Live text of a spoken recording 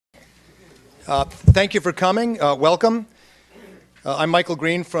Thank you for coming. Welcome. I'm Michael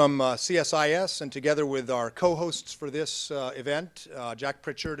Green from CSIS, and together with our co-hosts for this event, Jack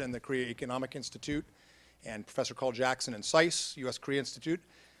Pritchard and the Korea Economic Institute, and Professor Carl Jackson and SAIS, U.S. Korea Institute,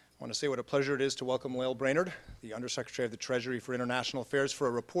 I want to say what a pleasure it is to welcome Lael Brainard, the Undersecretary of the Treasury for International Affairs, for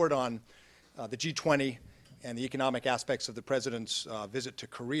a report on the G20 and the economic aspects of the President's visit to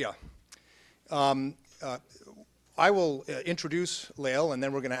Korea. I will introduce Lael, and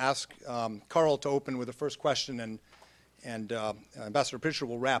then we're going to ask Carl to open with the first question, and Ambassador Pritchard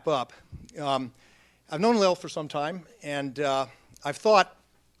will wrap up. I've known Lael for some time, and I've thought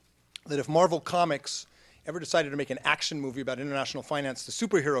that if Marvel Comics ever decided to make an action movie about international finance, the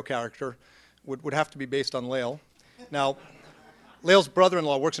superhero character would have to be based on Lael. Now, Lael's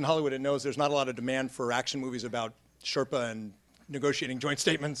brother-in-law works in Hollywood and knows there's not a lot of demand for action movies about Sherpa and negotiating joint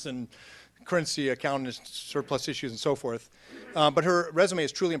statements and currency account and surplus issues and so forth. But her resume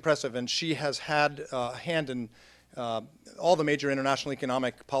is truly impressive, and she has had a hand in all the major international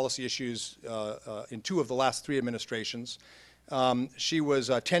economic policy issues in 2 of the last 3 administrations. She was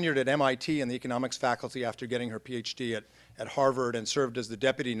tenured at MIT in the economics faculty after getting her PhD at Harvard, and served as the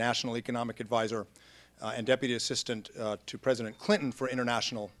Deputy National Economic Advisor and Deputy Assistant to President Clinton for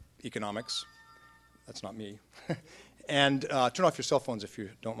International Economics. That's not me. And turn off your cell phones if you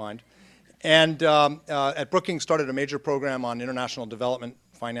don't mind. And at Brookings started a major program on international development,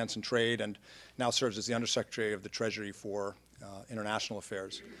 finance, and trade, and now serves as the Undersecretary of the Treasury for International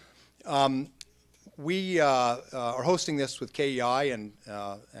Affairs. We are hosting this with KEI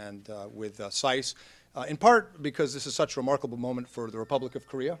and with SAIS, in part because this is such a remarkable moment for the Republic of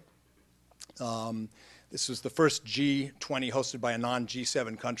Korea. This was the first G20 hosted by a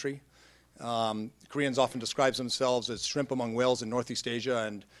non-G7 country. Koreans often describe themselves as shrimp among whales in Northeast Asia,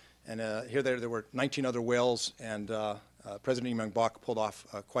 and here there were 19 other whales, and President Lee Myung-bak pulled off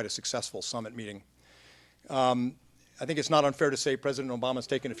quite a successful summit meeting. I think it's not unfair to say President Obama's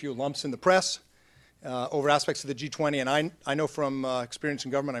taken a few lumps in the press over aspects of the G20, and I know from experience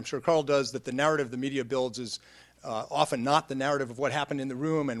in government, I'm sure Carl does, that the narrative the media builds is often not the narrative of what happened in the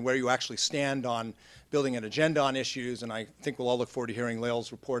room and where you actually stand on building an agenda on issues, and I think we'll all look forward to hearing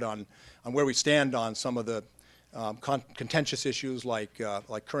Lael's report on where we stand on some of the contentious issues like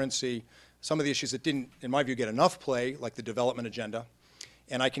currency, some of the issues that didn't, in my view, get enough play, like the development agenda.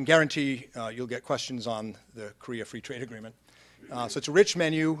 And I can guarantee you'll get questions on the Korea Free Trade Agreement. So it's a rich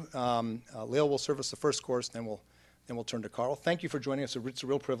menu. Lael will serve us the first course, then we'll turn to Carl. Thank you for joining us. It's a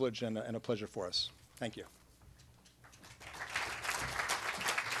real privilege and a pleasure for us. Thank you.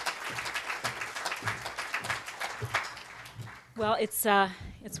 Well,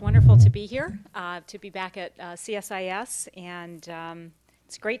 it's wonderful to be here, to be back at CSIS, and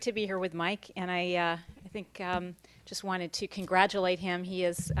it's great to be here with Mike. And I think just wanted to congratulate him. He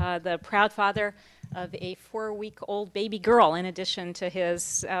is the proud father of a 4-week-old baby girl, in addition to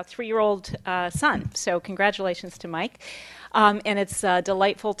his 3-year-old son. So congratulations to Mike. And it's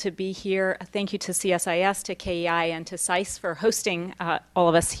delightful to be here. Thank you to CSIS, to KEI, and to SAIS for hosting all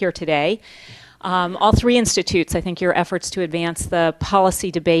of us here today. All 3 institutes, I think your efforts to advance the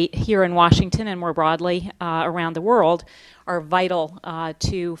policy debate here in Washington and more broadly around the world are vital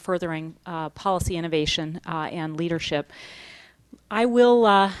to furthering policy innovation and leadership. I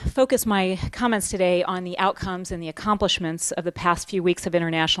will focus my comments today on the outcomes and the accomplishments of the past few weeks of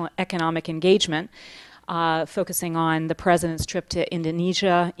international economic engagement, focusing on the President's trip to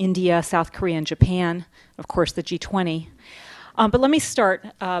Indonesia, India, South Korea, and Japan, of course the G20. But let me start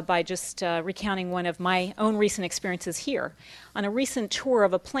by just recounting one of my own recent experiences here. On a recent tour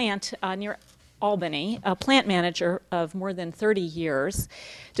of a plant near Albany, a plant manager of more than 30 years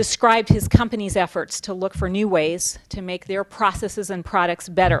described his company's efforts to look for new ways to make their processes and products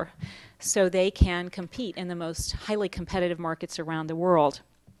better so they can compete in the most highly competitive markets around the world.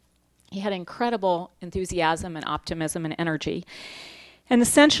 He had incredible enthusiasm and optimism and energy. And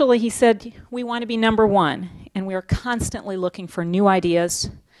essentially, he said, we want to be number 1, and we are constantly looking for new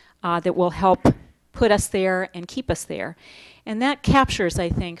ideas that will help put us there and keep us there. And that captures, I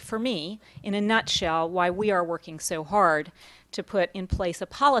think, for me, in a nutshell, why we are working so hard to put in place a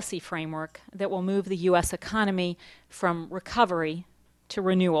policy framework that will move the U.S. economy from recovery to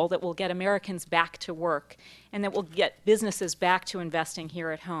renewal, that will get Americans back to work, and that will get businesses back to investing here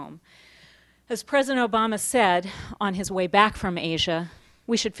at home. As President Obama said on his way back from Asia,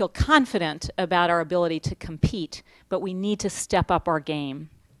 we should feel confident about our ability to compete, but we need to step up our game.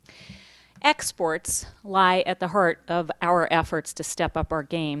 Exports lie at the heart of our efforts to step up our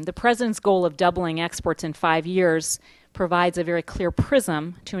game. The President's goal of doubling exports in 5 years provides a very clear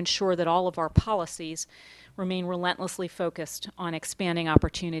prism to ensure that all of our policies remain relentlessly focused on expanding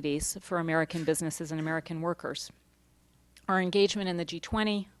opportunities for American businesses and American workers. Our engagement in the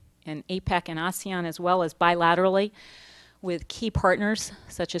G20 and APEC and ASEAN, as well as bilaterally with key partners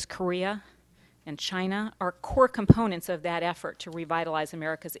such as Korea and China, are core components of that effort to revitalize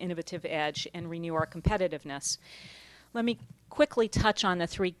America's innovative edge and renew our competitiveness. Let me quickly touch on the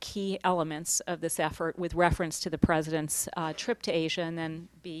three key elements of this effort with reference to the President's trip to Asia, and then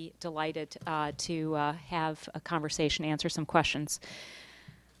be delighted to have a conversation, answer some questions.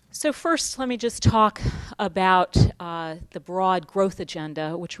 So first, let me just talk about the broad growth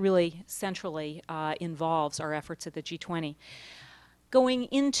agenda, which really centrally involves our efforts at the G20. Going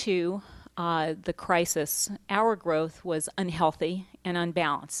into the crisis, our growth was unhealthy and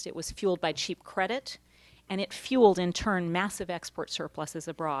unbalanced. It was fueled by cheap credit, and it fueled, in turn, massive export surpluses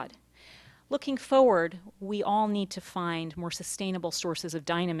abroad. Looking forward, we all need to find more sustainable sources of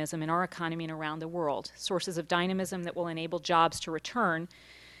dynamism in our economy and around the world, sources of dynamism that will enable jobs to return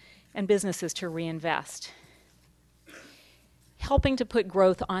and businesses to reinvest. Helping to put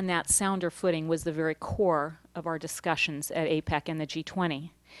growth on that sounder footing was the very core of our discussions at APEC and the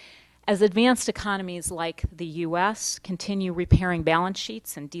G20. As advanced economies like the U.S. continue repairing balance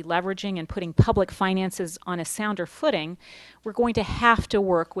sheets and deleveraging and putting public finances on a sounder footing, we're going to have to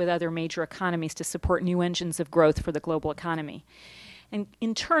work with other major economies to support new engines of growth for the global economy. And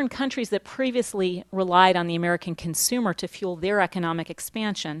in turn, countries that previously relied on the American consumer to fuel their economic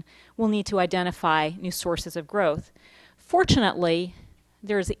expansion will need to identify new sources of growth. Fortunately,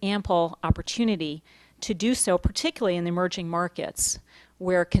 there's ample opportunity to do so, particularly in the emerging markets,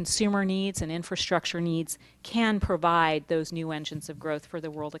 where consumer needs and infrastructure needs can provide those new engines of growth for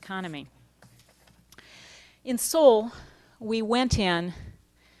the world economy. In Seoul, we went in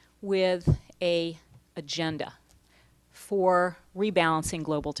with an agenda for rebalancing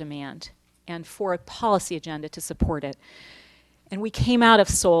global demand and for a policy agenda to support it. And we came out of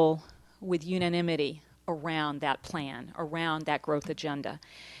Seoul with unanimity around that plan, around that growth agenda,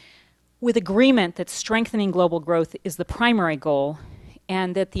 with agreement that strengthening global growth is the primary goal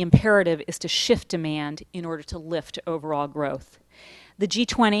and that the imperative is to shift demand in order to lift overall growth. The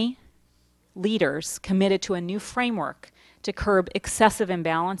G20 leaders committed to a new framework to curb excessive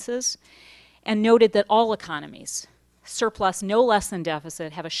imbalances and noted that all economies, surplus no less than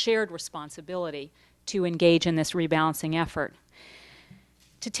deficit, have a shared responsibility to engage in this rebalancing effort.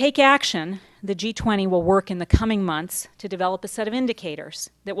 To take action, the G20 will work in the coming months to develop a set of indicators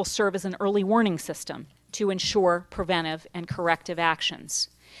that will serve as an early warning system to ensure preventive and corrective actions.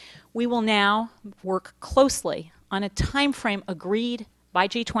 We will now work closely on a time frame agreed by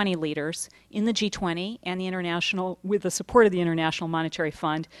G20 leaders in the G20 and the international, with the support of the International Monetary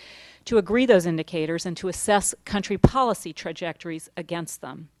Fund, to agree those indicators and to assess country policy trajectories against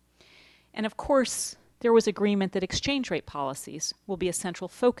them. And of course, there was agreement that exchange rate policies will be a central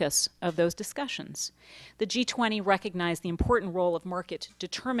focus of those discussions. The G20 recognized the important role of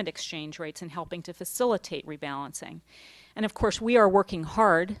market-determined exchange rates in helping to facilitate rebalancing. And of course, we are working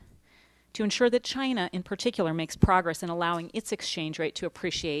hard to ensure that China, in particular, makes progress in allowing its exchange rate to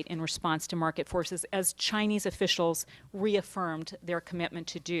appreciate in response to market forces, as Chinese officials reaffirmed their commitment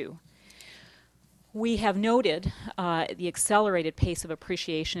to do. We have noted the accelerated pace of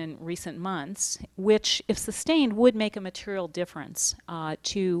appreciation in recent months, which, if sustained, would make a material difference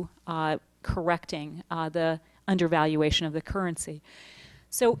to correcting the undervaluation of the currency.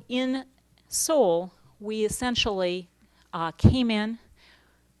 So in Seoul, we essentially came in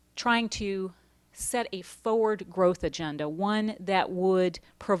trying to set a forward growth agenda, one that would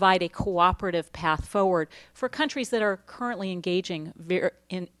provide a cooperative path forward for countries that are currently engaging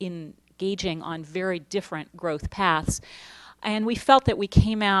on very different growth paths. And we felt that we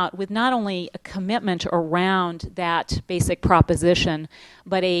came out with not only a commitment around that basic proposition,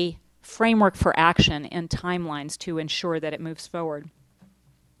 but a framework for action and timelines to ensure that it moves forward.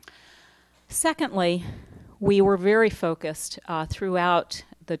 Secondly, we were very focused throughout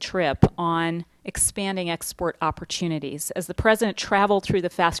the trip on expanding export opportunities. As the President traveled through the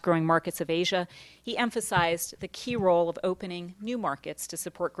fast-growing markets of Asia, he emphasized the key role of opening new markets to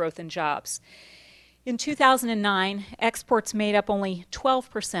support growth and jobs. In 2009, exports made up only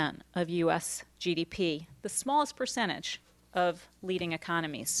 12% of U.S. GDP, the smallest percentage of leading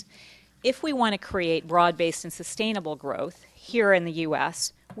economies. If we want to create broad-based and sustainable growth here in the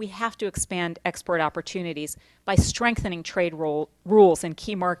U.S., we have to expand export opportunities by strengthening trade rules in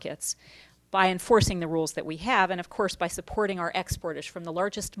key markets, by enforcing the rules that we have, and of course by supporting our exporters from the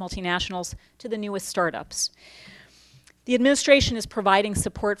largest multinationals to the newest startups. The administration is providing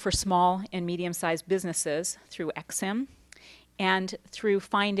support for small and medium-sized businesses through EXIM, and through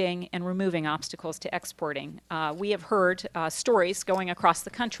finding and removing obstacles to exporting. We have heard stories going across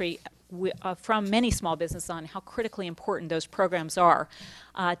the country from many small businesses on how critically important those programs are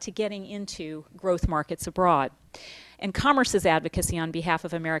to getting into growth markets abroad. And Commerce's advocacy on behalf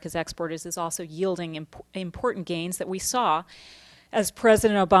of America's exporters is also yielding important gains that we saw as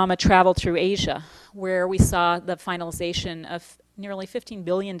President Obama traveled through Asia, where we saw the finalization of nearly $15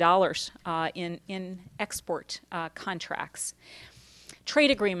 billion in export contracts. Trade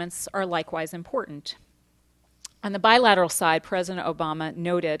agreements are likewise important. On the bilateral side, President Obama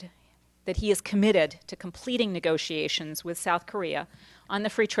noted that he is committed to completing negotiations with South Korea on the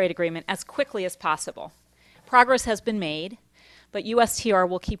free trade agreement as quickly as possible. Progress has been made, but USTR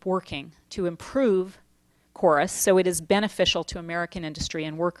will keep working to improve KORUS so it is beneficial to American industry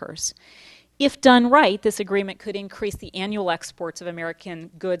and workers. If done right, this agreement could increase the annual exports of American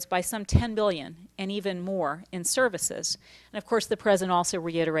goods by some $10 billion and even more in services. And of course, the President also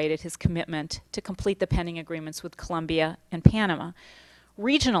reiterated his commitment to complete the pending agreements with Colombia and Panama.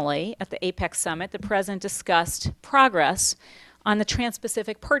 Regionally, at the APEC summit, the President discussed progress on the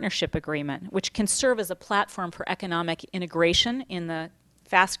Trans-Pacific Partnership Agreement, which can serve as a platform for economic integration in the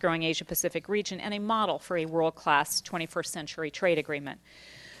fast-growing Asia-Pacific region and a model for a world-class 21st century trade agreement.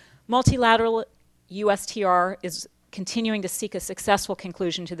 Multilateral USTR is continuing to seek a successful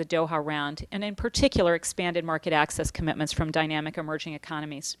conclusion to the Doha round, and in particular expanded market access commitments from dynamic emerging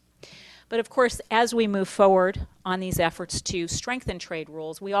economies. But of course, as we move forward on these efforts to strengthen trade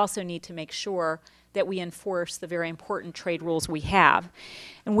rules, we also need to make sure that we enforce the very important trade rules we have.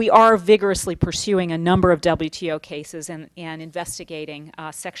 And we are vigorously pursuing a number of WTO cases and investigating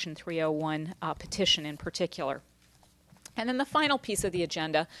Section 301 petition in particular. And then the final piece of the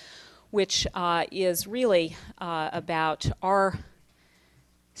agenda, which is really about our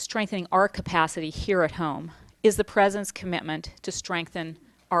strengthening our capacity here at home, is the President's commitment to strengthen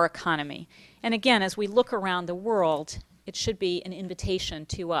our economy. And again, as we look around the world, it should be an invitation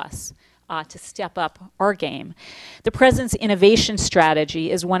to us to step up our game. The President's innovation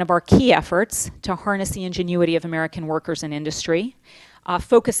strategy is one of our key efforts to harness the ingenuity of American workers and industry,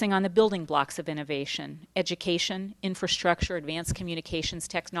 focusing on the building blocks of innovation: education, infrastructure, advanced communications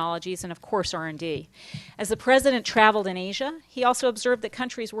technologies, and of course R&D. As the President traveled in Asia, he also observed that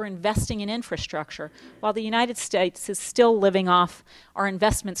countries were investing in infrastructure, while the United States is still living off our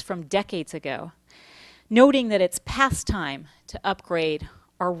investments from decades ago. Noting that it's past time to upgrade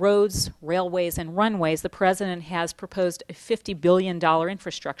our roads, railways, and runways, the President has proposed a $50 billion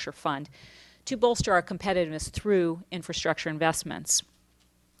infrastructure fund to bolster our competitiveness through infrastructure investments.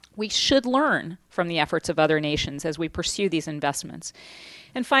 We should learn from the efforts of other nations as we pursue these investments.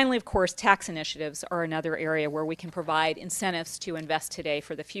 And finally, of course, tax initiatives are another area where we can provide incentives to invest today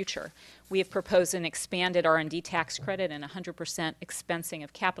for the future. We have proposed an expanded R&D tax credit and 100% expensing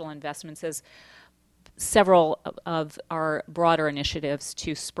of capital investments as several of our broader initiatives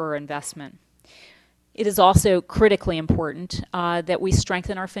to spur investment. It is also critically important that we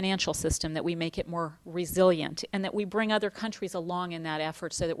strengthen our financial system, that we make it more resilient, and that we bring other countries along in that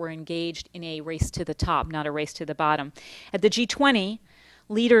effort so that we're engaged in a race to the top, not a race to the bottom. At the G20,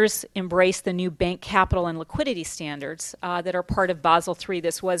 leaders embraced the new bank capital and liquidity standards that are part of Basel III.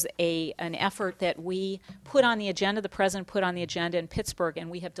 This was an effort that we put on the agenda, the President put on the agenda in Pittsburgh, and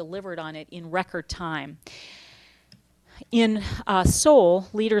we have delivered on it in record time. In Seoul,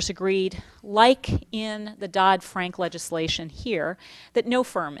 leaders agreed, like in the Dodd-Frank legislation here, that no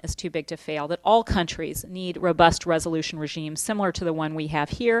firm is too big to fail, that all countries need robust resolution regimes similar to the one we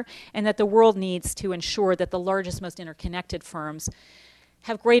have here, and that the world needs to ensure that the largest, most interconnected firms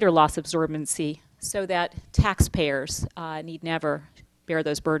have greater loss absorbency so that taxpayers need never bear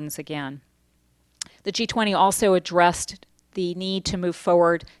those burdens again. The G20 also addressed the need to move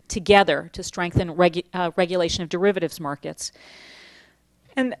forward together to strengthen regulation of derivatives markets.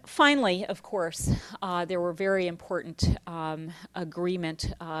 And finally, of course, there were very important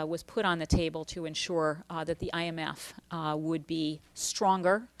agreement was put on the table to ensure that the IMF would be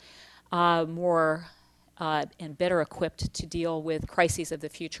stronger, more and better equipped to deal with crises of the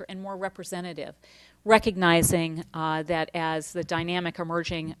future, and more representative, recognizing that as the dynamic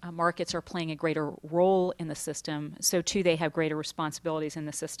emerging markets are playing a greater role in the system, so too they have greater responsibilities in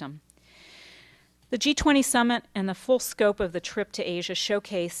the system. The G20 summit and the full scope of the trip to Asia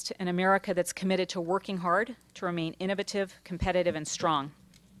showcased an America that's committed to working hard to remain innovative, competitive, and strong.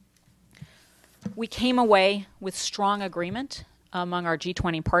 We came away with strong agreement among our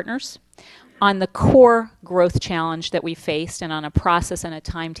G20 partners on the core growth challenge that we faced and on a process and a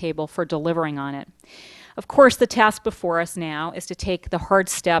timetable for delivering on it. Of course, the task before us now is to take the hard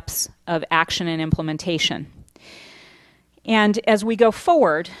steps of action and implementation. And as we go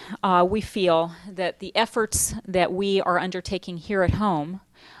forward, we feel that the efforts that we are undertaking here at home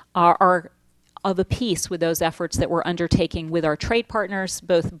are of a piece with those efforts that we're undertaking with our trade partners,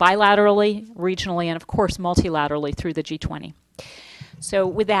 both bilaterally, regionally, and of course multilaterally through the G20. So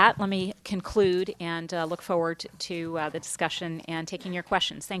with that, let me conclude and look forward to the discussion and taking your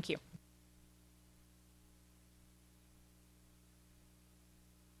questions. Thank you.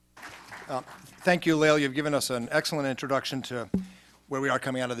 Thank you, Lael. You've given us an excellent introduction to where we are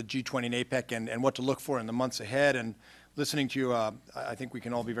coming out of the G20 and APEC and what to look for in the months ahead. And listening to you, I think we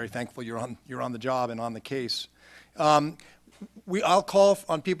can all be very thankful you're on the job and on the case. I'll call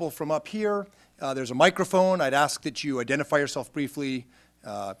on people from up here. There's a microphone. I'd ask that you identify yourself briefly,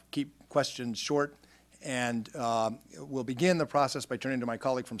 keep questions short, and we'll begin the process by turning to my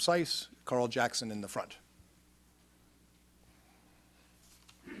colleague from SAIS, Carl Jackson, in the front.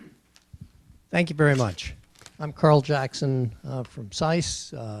 Thank you very much. I'm Carl Jackson from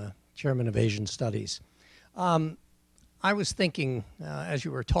SAIS, Chairman of Asian Studies. I was thinking, as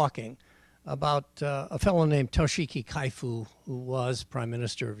you were talking, about a fellow named Toshiki Kaifu, who was Prime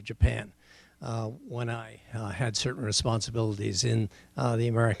Minister of Japan when I had certain responsibilities in the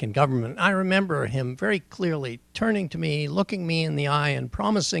American government. I remember him very clearly turning to me, looking me in the eye, and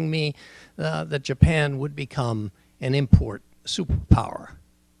promising me that Japan would become an import superpower.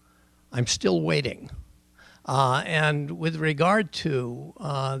 I'm still waiting. And with regard to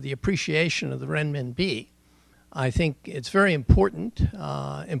the appreciation of the renminbi, I think it's very important,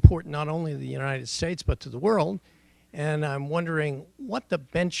 important not only to the United States but to the world. And I'm wondering what the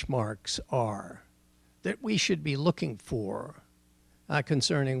benchmarks are that we should be looking for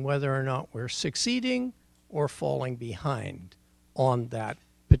concerning whether or not we're succeeding or falling behind on that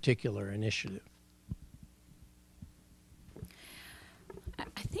particular initiative.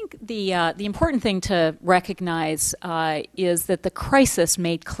 I think the important thing to recognize is that the crisis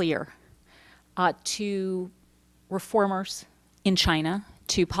made clear to reformers in China,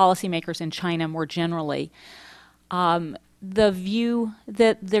 to policymakers in China more generally, the view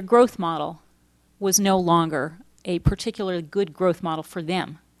that their growth model was no longer a particularly good growth model for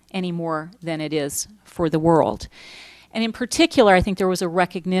them any more than it is for the world. And in particular, I think there was a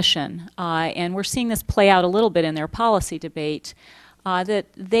recognition, and we're seeing this play out a little bit in their policy debate, that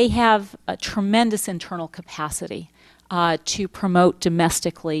they have a tremendous internal capacity to promote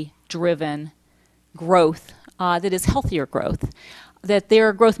domestically driven growth that is healthier growth, that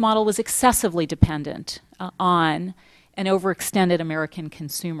their growth model was excessively dependent on an overextended American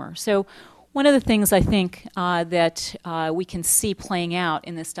consumer. So one of the things I think that we can see playing out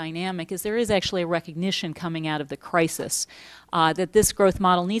in this dynamic is there is actually a recognition coming out of the crisis that this growth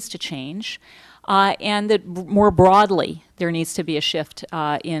model needs to change, and that more broadly there needs to be a shift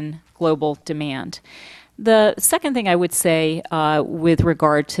in global demand. The second thing I would say with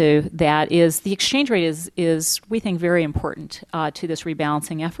regard to that is the exchange rate is we think, very important to this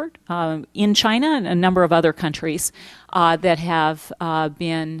rebalancing effort in China and a number of other countries that have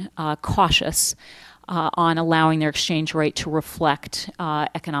been cautious on allowing their exchange rate to reflect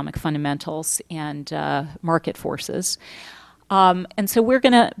economic fundamentals and market forces. And so we're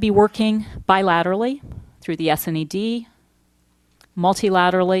going to be working bilaterally through the SNED,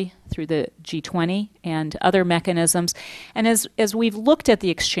 multilaterally through the G20 and other mechanisms. And as we've looked at the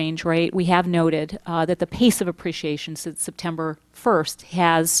exchange rate, we have noted that the pace of appreciation since September 1st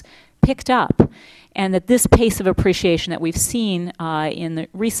has picked up, and that this pace of appreciation that we've seen in the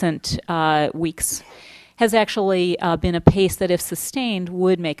recent weeks has actually been a pace that, if sustained,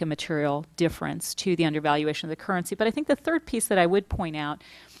 would make a material difference to the undervaluation of the currency. But I think the third piece that I would point out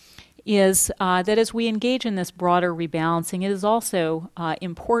is that as we engage in this broader rebalancing, it is also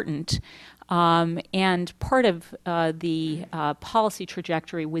important and part of the policy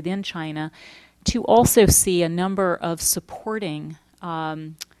trajectory within China to also see a number of supporting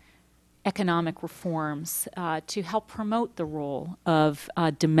economic reforms to help promote the role of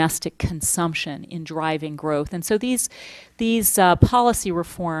domestic consumption in driving growth. And so these policy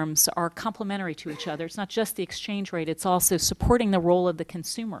reforms are complementary to each other. It's not just the exchange rate, it's also supporting the role of the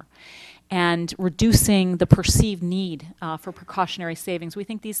consumer and reducing the perceived need for precautionary savings. We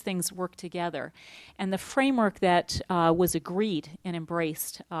think these things work together. And the framework that was agreed and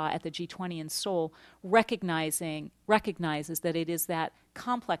embraced at the G20 in Seoul recognizes that it is that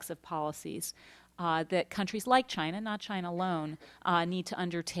complex of policies that countries like China, not China alone, need to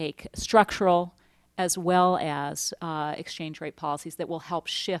undertake, structural as well as exchange rate policies that will help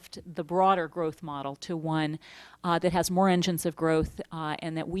shift the broader growth model to one that has more engines of growth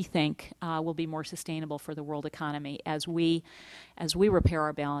and that we think will be more sustainable for the world economy as we repair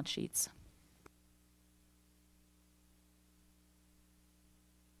our balance sheets.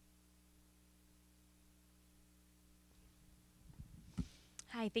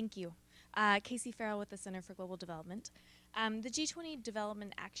 Hi, thank you. Casey Farrell with the Center for Global Development. The G20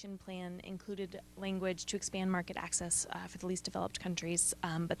 Development Action Plan included language to expand market access for the least developed countries,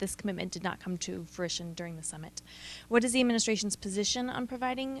 but this commitment did not come to fruition during the summit. What is the administration's position on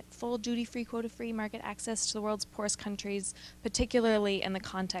providing full duty-free, quota-free market access to the world's poorest countries, particularly in the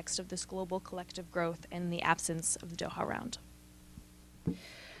context of this global collective growth and the absence of the Doha round?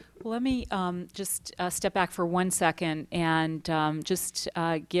 Well, let me just step back for 1 second and just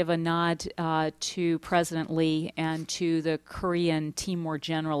give a nod to President Lee and to the Korean team more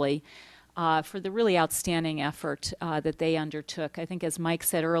generally for the really outstanding effort that they undertook. I think, as Mike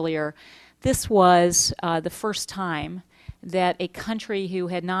said earlier, this was the first time that a country who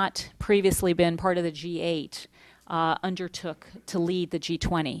had not previously been part of the G8 undertook to lead the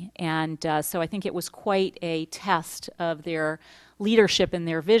G20. And so I think it was quite a test of their leadership and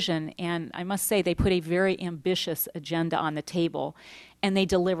their vision. And I must say they put a very ambitious agenda on the table, and they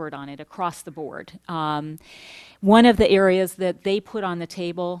delivered on it across the board. One of the areas that they put on the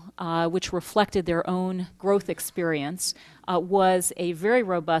table, which reflected their own growth experience, was a very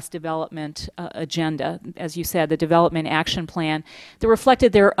robust development agenda, as you said, the Development Action Plan, that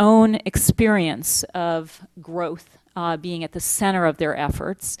reflected their own experience of growth being at the center of their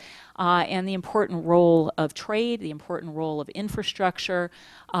efforts, and the important role of trade, the important role of infrastructure,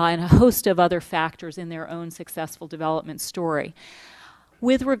 and a host of other factors in their own successful development story.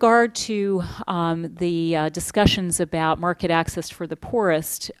 With regard to the discussions about market access for the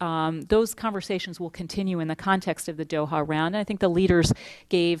poorest, those conversations will continue in the context of the Doha round. And I think the leaders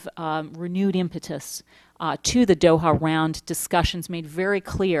gave renewed impetus to the Doha round discussions, made very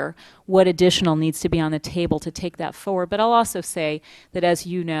clear what additional needs to be on the table to take that forward. But I'll also say that, as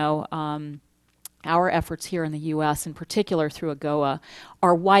you know, our efforts here in the U.S., in particular through AGOA,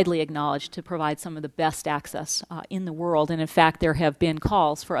 are widely acknowledged to provide some of the best access in the world. And in fact, there have been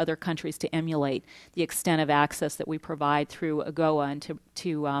calls for other countries to emulate the extent of access that we provide through AGOA and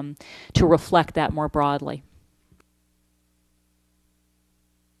to reflect that more broadly.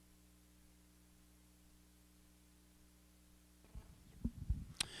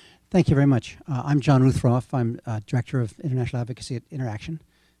 Thank you very much. I'm John Ruthroff. I'm Director of International Advocacy at Interaction,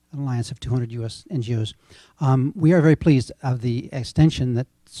 an alliance of 200 U.S. NGOs. We are very pleased of the extension that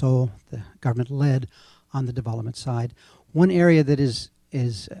Seoul, the government, led on the development side. One area that is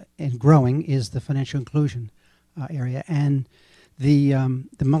growing is the financial inclusion area, and the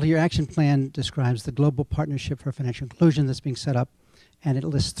multi-year action plan describes the global partnership for financial inclusion that's being set up, and it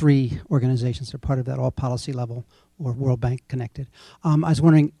lists 3 organizations that are part of that, all policy level or World Bank connected. I was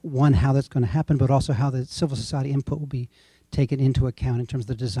wondering, one, how that's going to happen, but also how the civil society input will be taken into account in terms of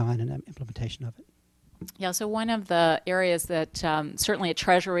the design and implementation of it. Yeah, so one of the areas that certainly at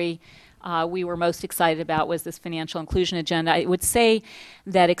Treasury we were most excited about was this financial inclusion agenda. I would say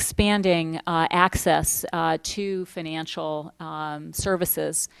that expanding access to financial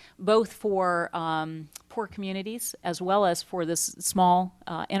services, both for poor communities as well as for the small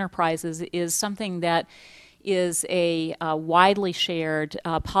enterprises, is something that is a widely shared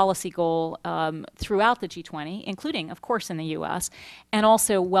policy goal throughout the G20, including, of course, in the U.S., and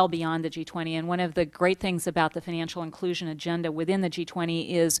also well beyond the G20. And one of the great things about the financial inclusion agenda within the G20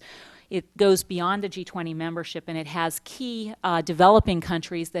 is it goes beyond the G20 membership, and it has key developing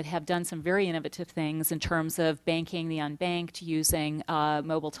countries that have done some very innovative things in terms of banking the unbanked, using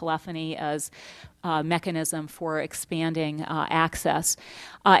mobile telephony as a mechanism for expanding access.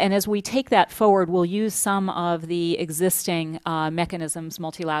 And as we take that forward, we'll use some of the existing mechanisms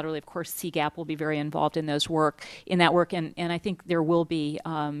multilaterally. Of course, CGAP will be very involved in that work, and I think there will be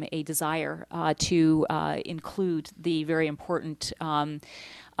a desire to include the very important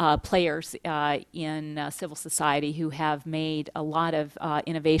players in civil society who have made a lot of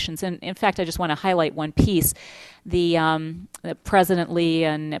innovations. And in fact, I just want to highlight one piece. President Lee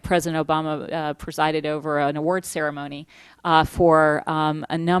and President Obama presided over an awards ceremony for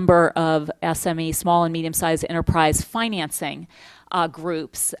a number of SME, small and medium-sized enterprise financing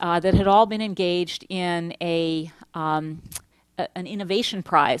groups that had all been engaged in an innovation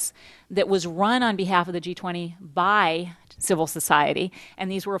prize that was run on behalf of the G20 by civil society. And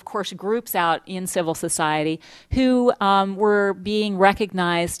these were, of course, groups out in civil society who were being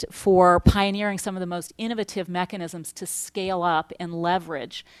recognized for pioneering some of the most innovative mechanisms to scale up and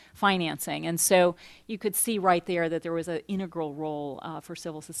leverage financing. And so you could see right there that there was an integral role for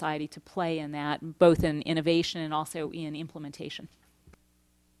civil society to play in that, both in innovation and also in implementation.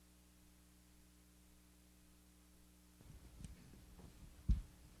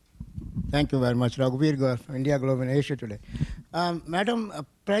 Thank you very much. Raghuveer Gaur from India Global and Asia Today. Madam,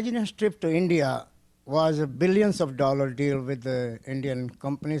 President's trip to India was a billions of dollar deal with the Indian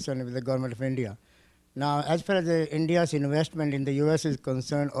companies and with the government of India. Now, as far as India's investment in the U.S. is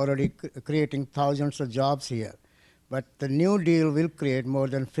concerned, already creating thousands of jobs here. But the new deal will create more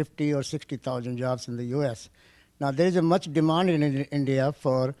than 50 or 60,000 jobs in the U.S. Now, there is a much demand in India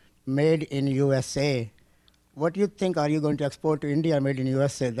for made in USA. What do you think are you going to export to India made in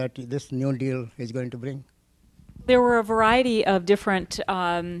USA that this new deal is going to bring? There were a variety of different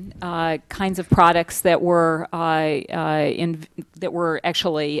kinds of products that were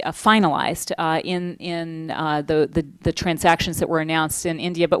actually finalized in the transactions that were announced in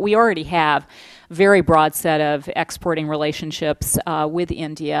India. But we already have a very broad set of exporting relationships with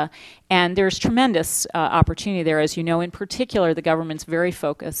India, and there's tremendous opportunity there. As you know, in particular, the government's very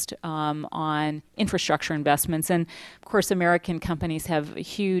focused on infrastructure investments, and of course, American companies have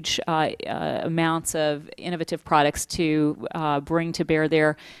huge amounts of innovative products to bring to bear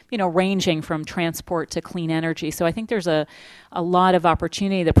there, ranging from transport to clean energy. So I think there's a lot of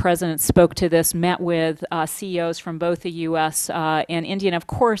opportunity. The president spoke to this, met with CEOs from both the U.S. And India. And of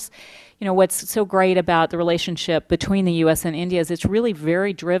course, what's so great about the relationship between the U.S. and India is it's really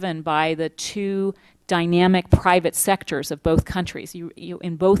very driven by the two dynamic private sectors of both countries.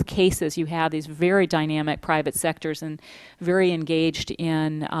 In both cases, you have these very dynamic private sectors and very engaged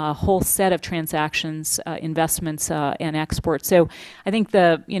in a whole set of transactions, investments, and exports. So I think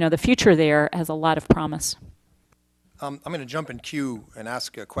the future there has a lot of promise. I'm going to jump in queue and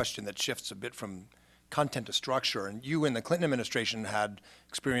ask a question that shifts a bit from content to structure. And you in the Clinton administration had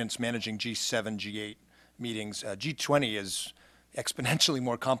experience managing G7, G8 meetings. G20 is exponentially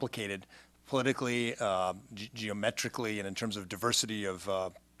more complicated politically, geometrically, and in terms of diversity of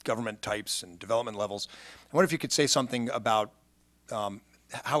government types and development levels. I wonder if you could say something about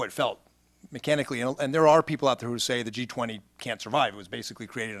how it felt mechanically. And there are people out there who say the G20 can't survive. It was basically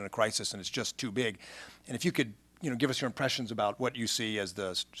created in a crisis and it's just too big. And if you could give us your impressions about what you see as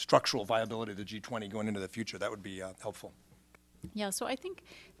the structural viability of the G20 going into the future, that would be helpful. Yeah, so I think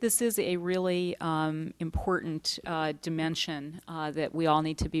this is a really important dimension that we all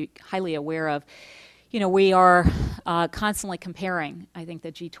need to be highly aware of. We are constantly comparing, I think,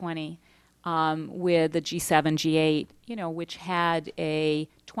 the G20 with the G7, G8, which had a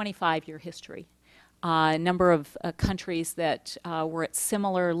 25-year history. A number of countries that were at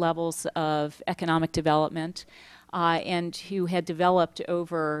similar levels of economic development and who had developed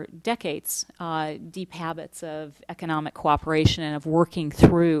over decades deep habits of economic cooperation and of working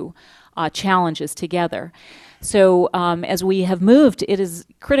through challenges together. So as we have moved, it is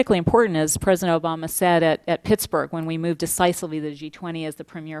critically important, as President Obama said at Pittsburgh when we moved decisively to the G20 as the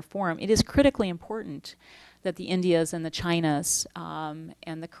premier forum, it is critically important that the Indias and the Chinas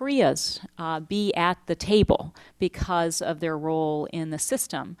and the Koreas be at the table because of their role in the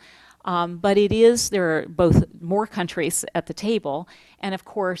system. But there are both more countries at the table and, of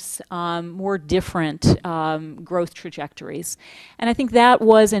course, more different growth trajectories. And I think that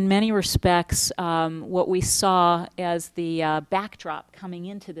was, in many respects, what we saw as the backdrop coming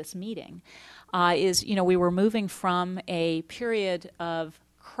into this meeting is, we were moving from a period of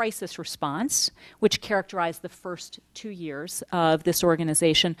crisis response, which characterized the first 2 years of this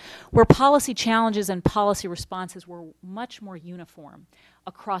organization, where policy challenges and policy responses were much more uniform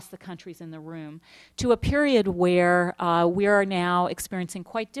across the countries in the room, to a period where we are now experiencing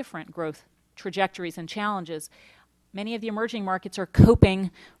quite different growth trajectories and challenges. Many of the emerging markets are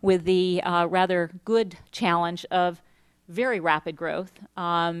coping with the rather good challenge of very rapid growth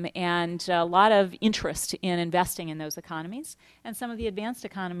and a lot of interest in investing in those economies. And some of the advanced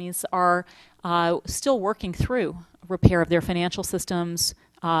economies are still working through repair of their financial systems,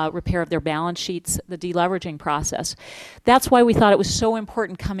 repair of their balance sheets, the deleveraging process. That's why we thought it was so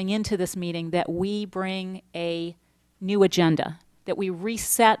important coming into this meeting that we bring a new agenda, that we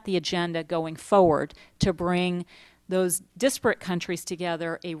reset the agenda going forward to bring those disparate countries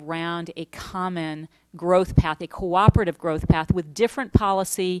together around a common growth path, a cooperative growth path with different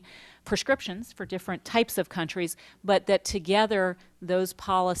policy prescriptions for different types of countries, but that together those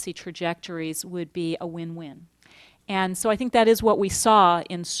policy trajectories would be a win-win. And so I think that is what we saw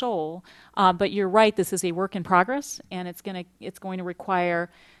in Seoul. But you're right, this is a work in progress, and it's going to require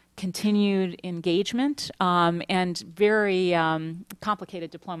continued engagement and very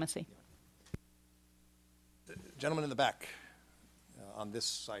complicated diplomacy. Gentleman in the back on this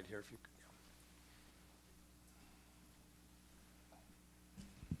side here, if you could.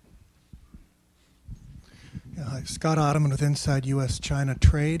 Yeah, hi, Scott Ottoman with Inside U.S.-China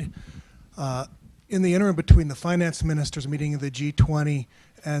Trade. In the interim between the finance ministers meeting of the G20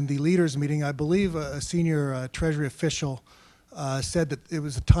 and the leaders meeting, I believe a senior Treasury official said that it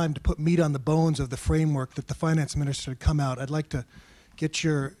was a time to put meat on the bones of the framework that the finance minister had come out. I'd like to get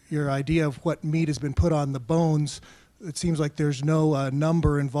your idea of what meat has been put on the bones. It seems like there's no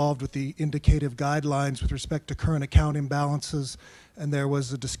number involved with the indicative guidelines with respect to current account imbalances, and there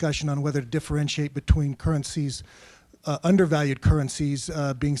was a discussion on whether to differentiate between currencies, undervalued currencies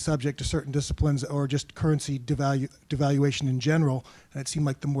being subject to certain disciplines, or just currency devaluation in general, and it seemed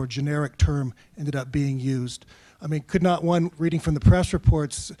like the more generic term ended up being used. I mean, could not one, reading from the press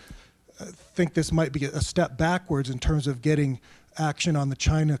reports, think this might be a step backwards in terms of getting action on the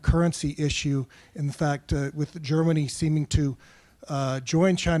China currency issue, in fact, with Germany seeming to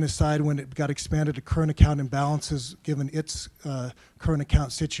join China's side when it got expanded to current account imbalances given its current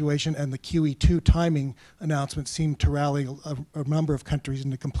account situation, and the QE2 timing announcement seemed to rally a number of countries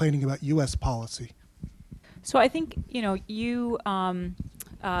into complaining about U.S. policy. So I think,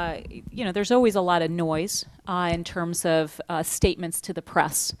 there's always a lot of noise in terms of statements to the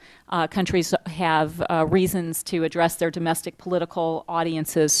press. Countries have reasons to address their domestic political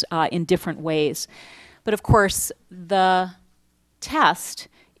audiences in different ways. But of course, the test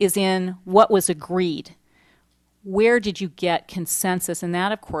is in what was agreed. Where did you get consensus? And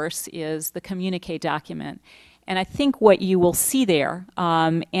that, of course, is the communique document. And I think what you will see there,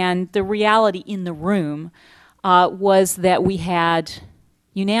 and the reality in the room, was that we had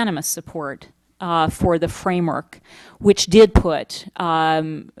unanimous support for the framework, which did put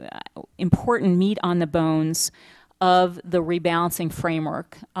important meat on the bones of the rebalancing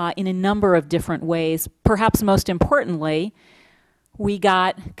framework in a number of different ways. Perhaps most importantly, we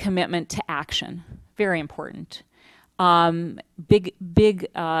got commitment to action. Very important. Big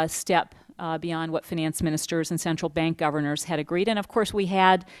step beyond what finance ministers and central bank governors had agreed. And of course, we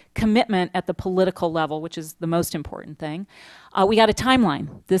had commitment at the political level, which is the most important thing. We got a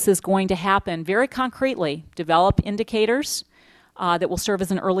timeline. This is going to happen very concretely. Develop indicators that will serve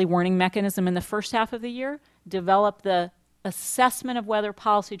as an early warning mechanism in the first half of the year. Develop the assessment of whether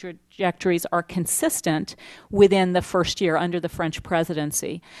policy trajectories are consistent within the first year under the French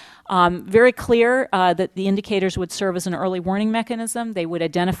presidency. Very clear that the indicators would serve as an early warning mechanism. They would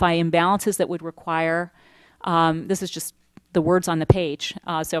identify imbalances that would require, this is just the words on the page,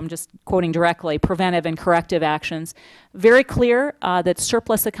 so I'm just quoting directly, preventive and corrective actions. Very clear that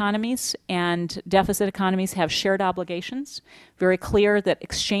surplus economies and deficit economies have shared obligations. Very clear that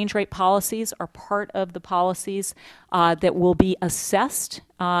exchange rate policies are part of the policies that will be assessed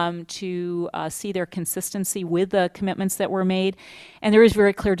to see their consistency with the commitments that were made. And there is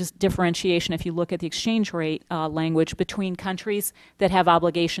very clear differentiation, if you look at the exchange rate language, between countries that have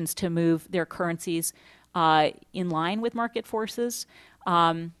obligations to move their currencies in line with market forces,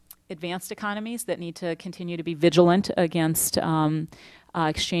 advanced economies that need to continue to be vigilant against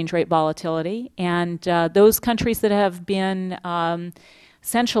exchange rate volatility, and those countries that have been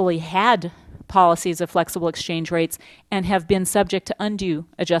essentially had policies of flexible exchange rates and have been subject to undue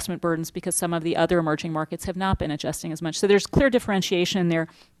adjustment burdens because some of the other emerging markets have not been adjusting as much. So there's clear differentiation there,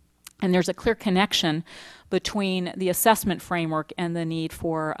 and there's a clear connection between the assessment framework and the need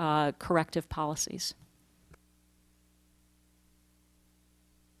for corrective policies.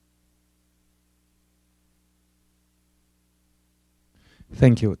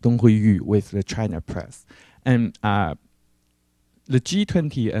 Thank you, Dong Hui Yu with the China Press. And the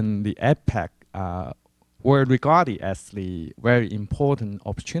G20 and the APEC were regarded as the very important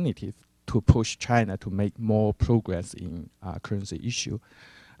opportunities to push China to make more progress in currency issue.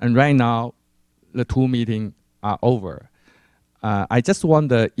 And right now, the two meetings are over. I just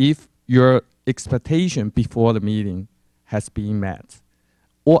wonder if your expectation before the meeting has been met.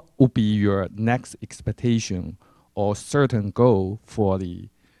 What would be your next expectation or certain goal for the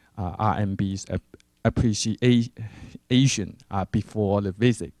RMB's appreciation before the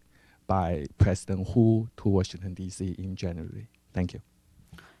visit by President Hu to Washington, D.C. in January? Thank you.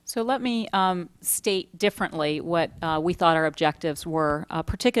 So let me state differently what we thought our objectives were,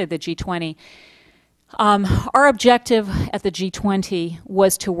 particularly the G20. Our objective at the G20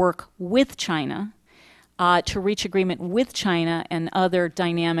 was to work with China to reach agreement with China and other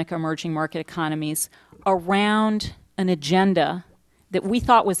dynamic emerging market economies around an agenda that we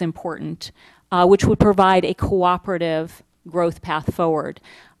thought was important, which would provide a cooperative growth path forward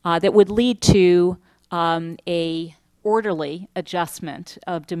that would lead to a orderly adjustment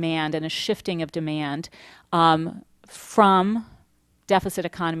of demand and a shifting of demand from deficit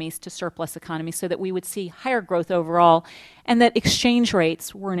economies to surplus economies so that we would see higher growth overall, and that exchange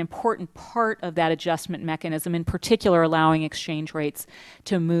rates were an important part of that adjustment mechanism, in particular allowing exchange rates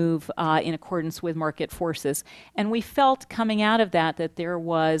to move in accordance with market forces. And we felt coming out of that that there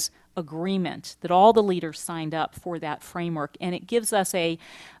was agreement, that all the leaders signed up for that framework, and it gives us a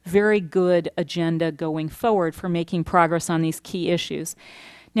very good agenda going forward for making progress on these key issues.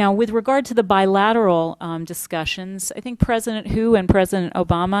 Now, with regard to the bilateral discussions, I think President Hu and President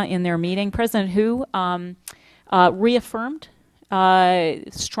Obama in their meeting, President Hu reaffirmed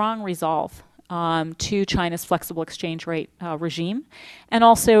strong resolve to China's flexible exchange rate regime, and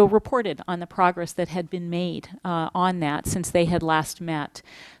also reported on the progress that had been made on that since they had last met.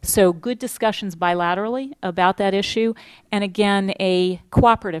 So good discussions bilaterally about that issue, and again, a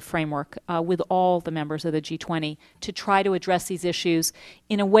cooperative framework with all the members of the G20 to try to address these issues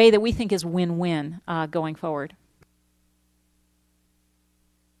in a way that we think is win-win going forward.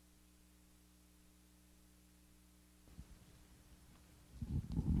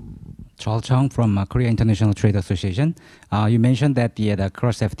 Charles Chung from Korea International Trade Association. You mentioned that the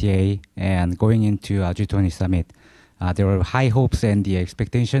cross FTA and going into G20 summit, there were high hopes and the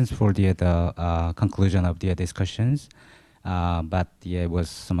expectations for the conclusion of the discussions, but it was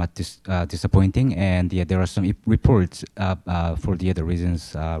somewhat disappointing, and there are some reports for the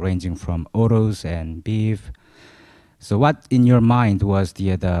reasons ranging from autos and beef. So what in your mind was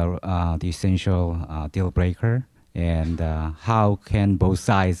the essential deal breaker, and how can both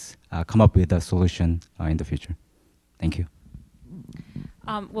sides come up with a solution in the future? Thank you.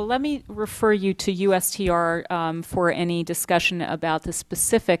 Well, let me refer you to USTR for any discussion about the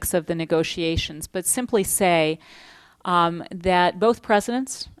specifics of the negotiations, but simply say that both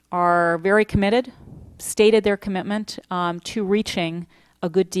presidents are very committed, stated their commitment to reaching a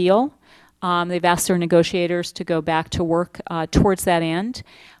good deal. They've asked their negotiators to go back to work towards that end.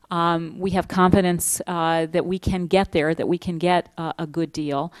 We have confidence that we can get there, that we can get a good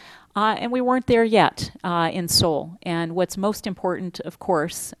deal. And we weren't there yet in Seoul. And what's most important, of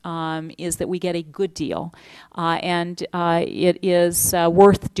course, is that we get a good deal. And it is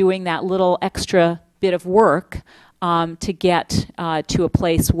worth doing that little extra bit of work to get to a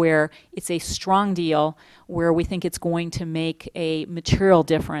place where it's a strong deal, where we think it's going to make a material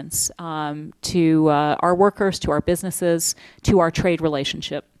difference to our workers, to our businesses, to our trade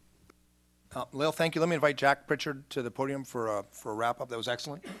relationship. Lael, thank you. Let me invite Jack Pritchard to the podium for a wrap-up. That was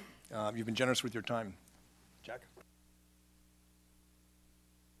excellent. You've been generous with your time. Jack?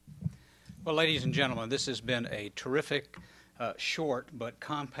 Well, ladies and gentlemen, this has been a terrific, short but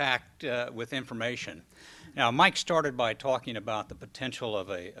compact with information. Now, Mike started by talking about the potential of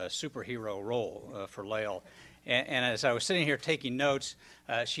a superhero role for Lael. And as I was sitting here taking notes,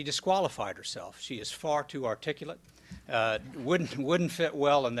 she disqualified herself. She is far too articulate. Wouldn't fit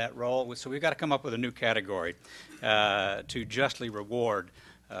well in that role. So we've got to come up with a new category to justly reward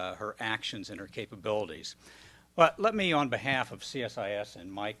her actions and her capabilities. But let me, on behalf of CSIS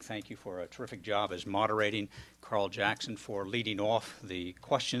and Mike, thank you for a terrific job as moderating, Carl Jackson for leading off the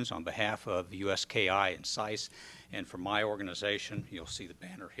questions on behalf of the USKI and SAIS, and for my organization. You'll see the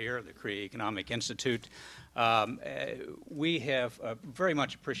banner here, the Korea Economic Institute. We have very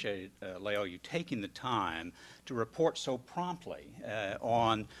much appreciated, Lael, you taking the time to report so promptly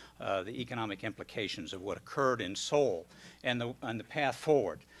on the economic implications of what occurred in Seoul and the path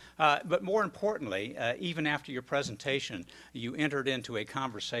forward. But more importantly, even after your presentation, you entered into a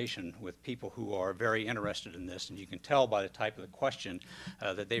conversation with people who are very interested in this, and you can tell by the type of the question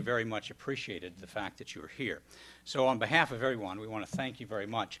that they very much appreciated the fact that you were here. So on behalf of everyone, we want to thank you very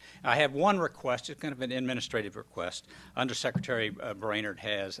much. I have one request. It's kind of an administrative request. Undersecretary Brainard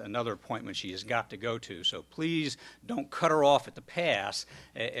has another appointment she has got to go to, so please don't cut her off at the pass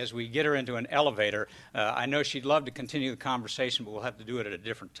as we get her into an elevator. I know she'd love to continue the conversation, but we'll have to do it at a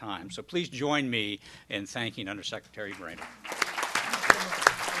different time. So please join me in thanking Undersecretary Brainard.